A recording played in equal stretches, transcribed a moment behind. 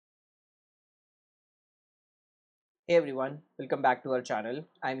Hey everyone, welcome back to our channel.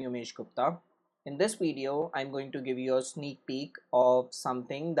 I'm Yomesh Gupta. In this video, I'm going to give you a sneak peek of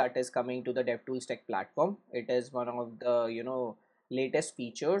something that is coming to the Devtools Tech platform. It is one of the latest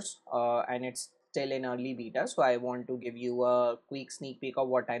features, and it's still in early beta. So I want to give you a quick sneak peek of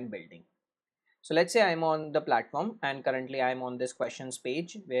what I'm building. So let's say I'm on the platform and currently I'm on this questions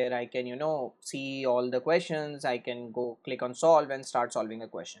page where I can see all the questions. I can go click on solve and start solving a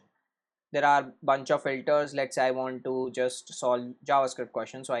question. There are bunch of filters. Let's say I want to just solve javascript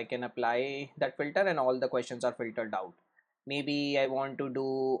questions, so I can apply that filter and all the questions are filtered out. Maybe I want to do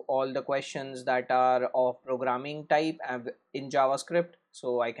all the questions that are of programming type in javascript,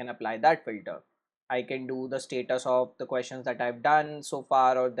 so I can apply that filter. I can do the status of the questions that I've done so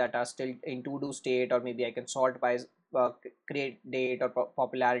far or that are still in to do state, or maybe I can sort by create date or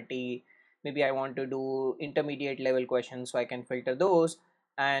popularity. Maybe I want to do intermediate level questions, so I can filter those.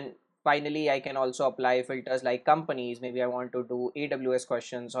 And finally, I can also apply filters like companies. Maybe I want to do AWS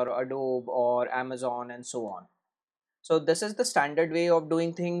questions or Adobe or Amazon and so on. So this is the standard way of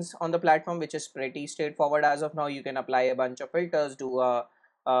doing things on the platform, which is pretty straightforward as of now. You can apply a bunch of filters, do a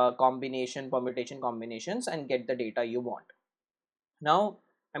combination, permutation combinations, and get the data you want. Now,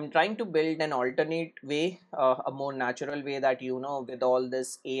 I'm trying to build an alternate way, a more natural way that with all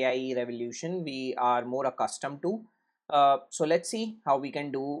this AI revolution, we are more accustomed to. So let's see how we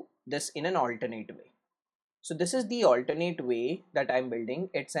can do this in an alternate way. So this is the alternate way that I'm building.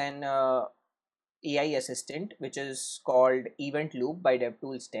 It's an AI assistant which is called EventLoop by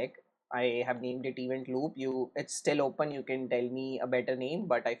Devtools Tech. I have named it EventLoop. It's still open. You can tell me a better name,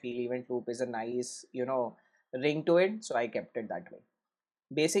 but I feel EventLoop is a nice ring to it, so I kept it that way.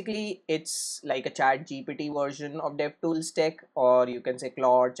 Basically, it's like a chat GPT version of DevTools Tech, or you can say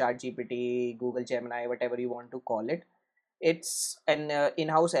Claude, chat GPT, Google Gemini, whatever you want to call it. It's an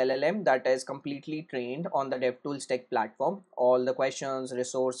in-house LLM that is completely trained on the DevTools Tech platform, all the questions,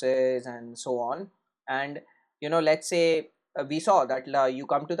 resources, and so on. And let's say we saw that you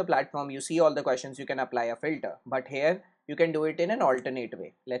come to the platform, you see all the questions, you can apply a filter. But here you can do it in an alternate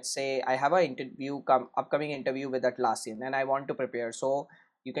way. Let's say I have an upcoming interview with Atlassian, and I want to prepare. So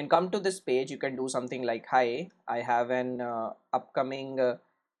you can come to this page. You can do something like, "Hi, I have an upcoming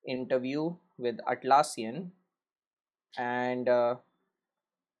interview with Atlassian," and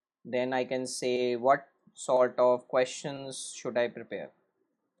then I can say what sort of questions should I prepare.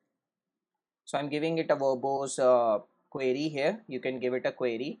 So I'm giving it a verbose query here. You can give it a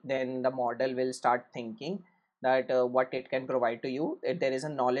query, then the model will start thinking that what it can provide to you. If there is a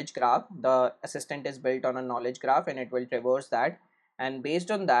knowledge graph, the assistant is built on a knowledge graph and it will traverse that, and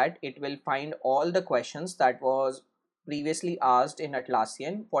based on that it will find all the questions that was previously asked in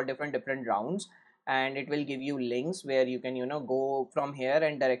Atlassian for different rounds, and it will give you links where you can go from here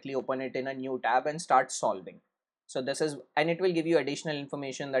and directly open it in a new tab and start solving. So this is, and it will give you additional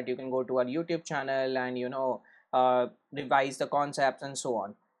information that you can go to our YouTube channel and revise the concepts and so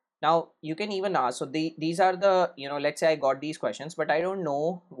on. Now you can even ask, so these are the, let's say I got these questions, but I don't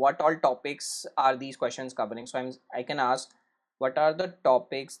know what all topics are these questions covering. So I can ask, what are the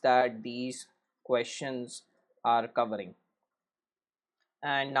topics that these questions are covering?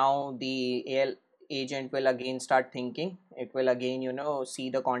 And now the AL agent will again start thinking. It will again see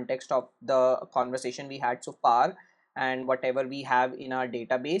the context of the conversation we had so far and whatever we have in our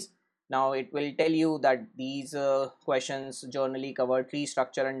database. Now it will tell you that these questions generally cover tree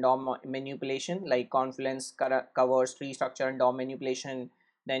structure and DOM manipulation, like Confluence covers tree structure and DOM manipulation.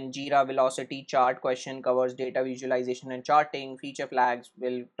 Then Jira velocity chart question covers data visualization and charting. Feature flags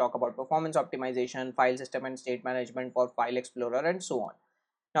will talk about performance optimization. File system and state management for file explorer, and so on.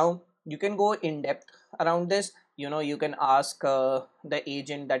 Now you can go in depth around this. You can ask the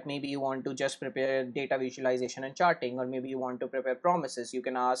agent that maybe you want to just prepare data visualization and charting, or maybe you want to prepare promises. You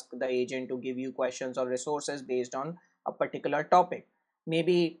can ask the agent to give you questions or resources based on a particular topic,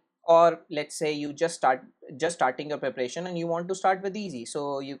 maybe. Or let's say you just starting your preparation and you want to start with easy,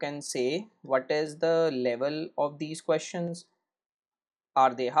 so you can say what is the level of these questions,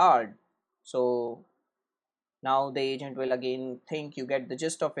 are they hard? So now the agent will again think, you get the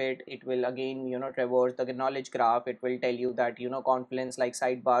gist of it. It will again traverse the knowledge graph. It will tell you that Confluence like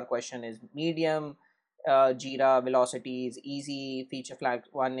sidebar question is medium, Jira velocity is easy, feature flag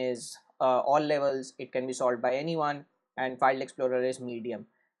one is all levels, it can be solved by anyone, and file explorer is medium.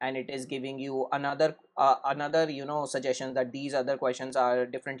 And it is giving you another suggestion that these other questions are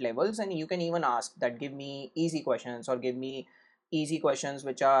different levels, and you can even ask that give me easy questions, or give me easy questions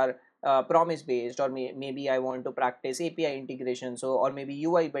which are promise based, or maybe I want to practice API integration, so, or maybe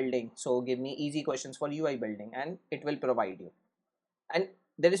UI building, so give me easy questions for UI building, and it will provide you. And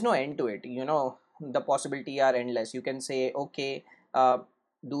there is no end to it. the possibility are endless. You can say, okay, uh,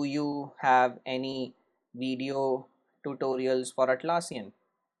 do you have any video tutorials for Atlassian?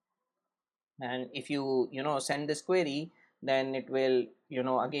 And if you send this query, then it will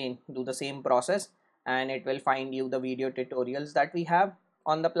again do the same process, and it will find you the video tutorials that we have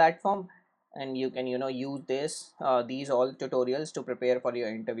on the platform, and you can use these all tutorials to prepare for your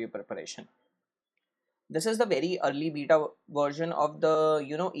interview preparation. This is the very early beta version of the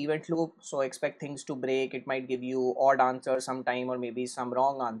event loop, so expect things to break. It might give you odd answers sometime, or maybe some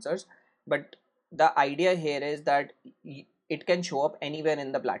wrong answers, but the idea here is that it can show up anywhere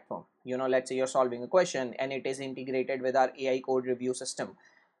in the platform. Let's say you're solving a question and it is integrated with our AI code review system.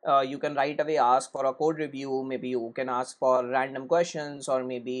 You can right away ask for a code review. Maybe you can ask for random questions, or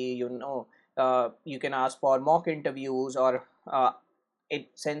maybe you can ask for mock interviews, or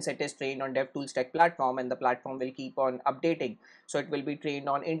since it is trained on Devtools Tech platform, and the platform will keep on updating, so it will be trained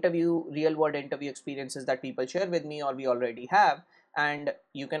on real world interview experiences that people share with me or we already have. And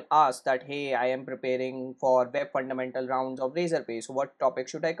you can ask that, hey, I am preparing for web fundamental rounds of Razorpay, so what topic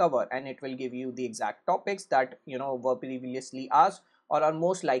should I cover? And it will give you the exact topics that were previously asked or are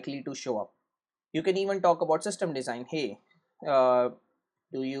most likely to show up. You can even talk about system design. Hey, uh,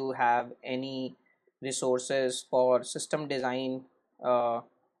 do you have any resources for system design, uh,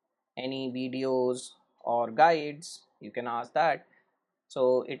 any videos or guides? You can ask that.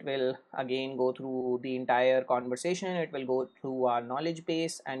 So it will again go through the entire conversation. It will go through our knowledge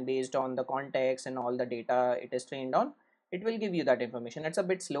base, and based on the context and all the data it is trained on, it will give you that information. It's a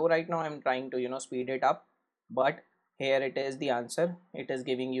bit slow right now. I'm trying to speed it up, but here it is the answer. It is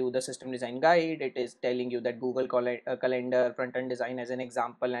giving you the system design guide. It is telling you that Google calendar front end design as an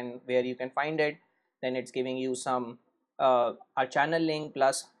example and where you can find it. Then it's giving you some a channel link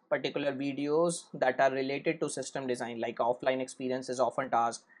plus particular videos that are related to system design, like offline experience is often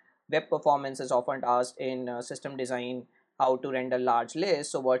tasked, web performance is often tasked in system design, how to render large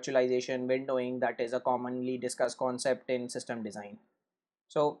lists, so virtualization, windowing, that is a commonly discussed concept in system design.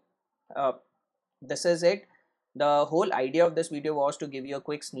 So uh, this is it. The whole idea of this video was to give you a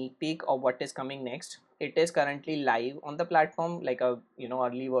quick sneak peek of what is coming next. It is currently live on the platform, like a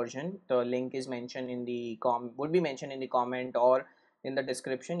early version. The link is mentioned in the would be mentioned in the comment or in the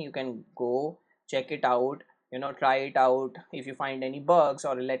description. You can go check it out, try it out. If you find any bugs,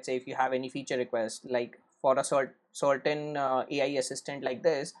 or let's say if you have any feature requests, like for a certain AI assistant like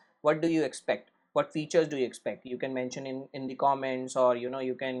this, what do you expect? What features do you expect? You can mention in the comments, or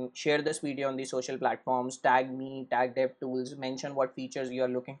you can share this video on the social platforms, tag me, tag DevTools, mention what features you are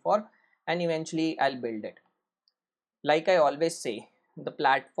looking for, and eventually I'll build it. Like I always say, the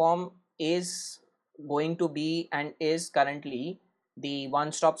platform is going to be and is currently the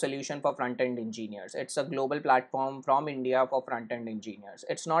one-stop solution for front-end engineers. It's a global platform from India for front-end engineers.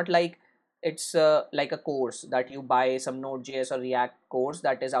 It's not like it's like a course that you buy, some Node.js or React course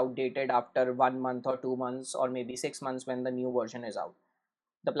that is outdated after 1 month or 2 months or maybe 6 months when the new version is out.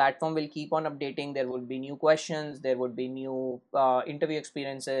 The platform will keep on updating. There would be new questions, there would be new interview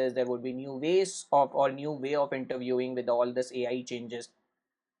experiences, there would be new ways of or new way of interviewing with all this AI changes.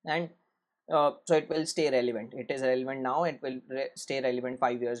 And so it will stay relevant. It is relevant now, it will stay relevant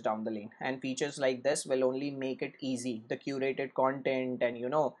 5 years down the lane, and features like this will only make it easy. The curated content and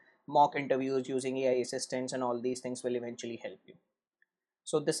mock interviews using AI assistants and all these things will eventually help you.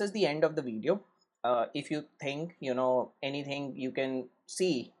 So this is the end of the video. If you think anything you can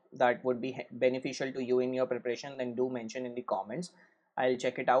see that would be beneficial to you in your preparation, then do mention in the comments. I'll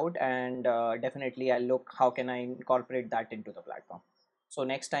check it out, and definitely I'll look how can I incorporate that into the platform. So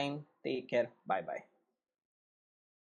next time, take care. Bye bye.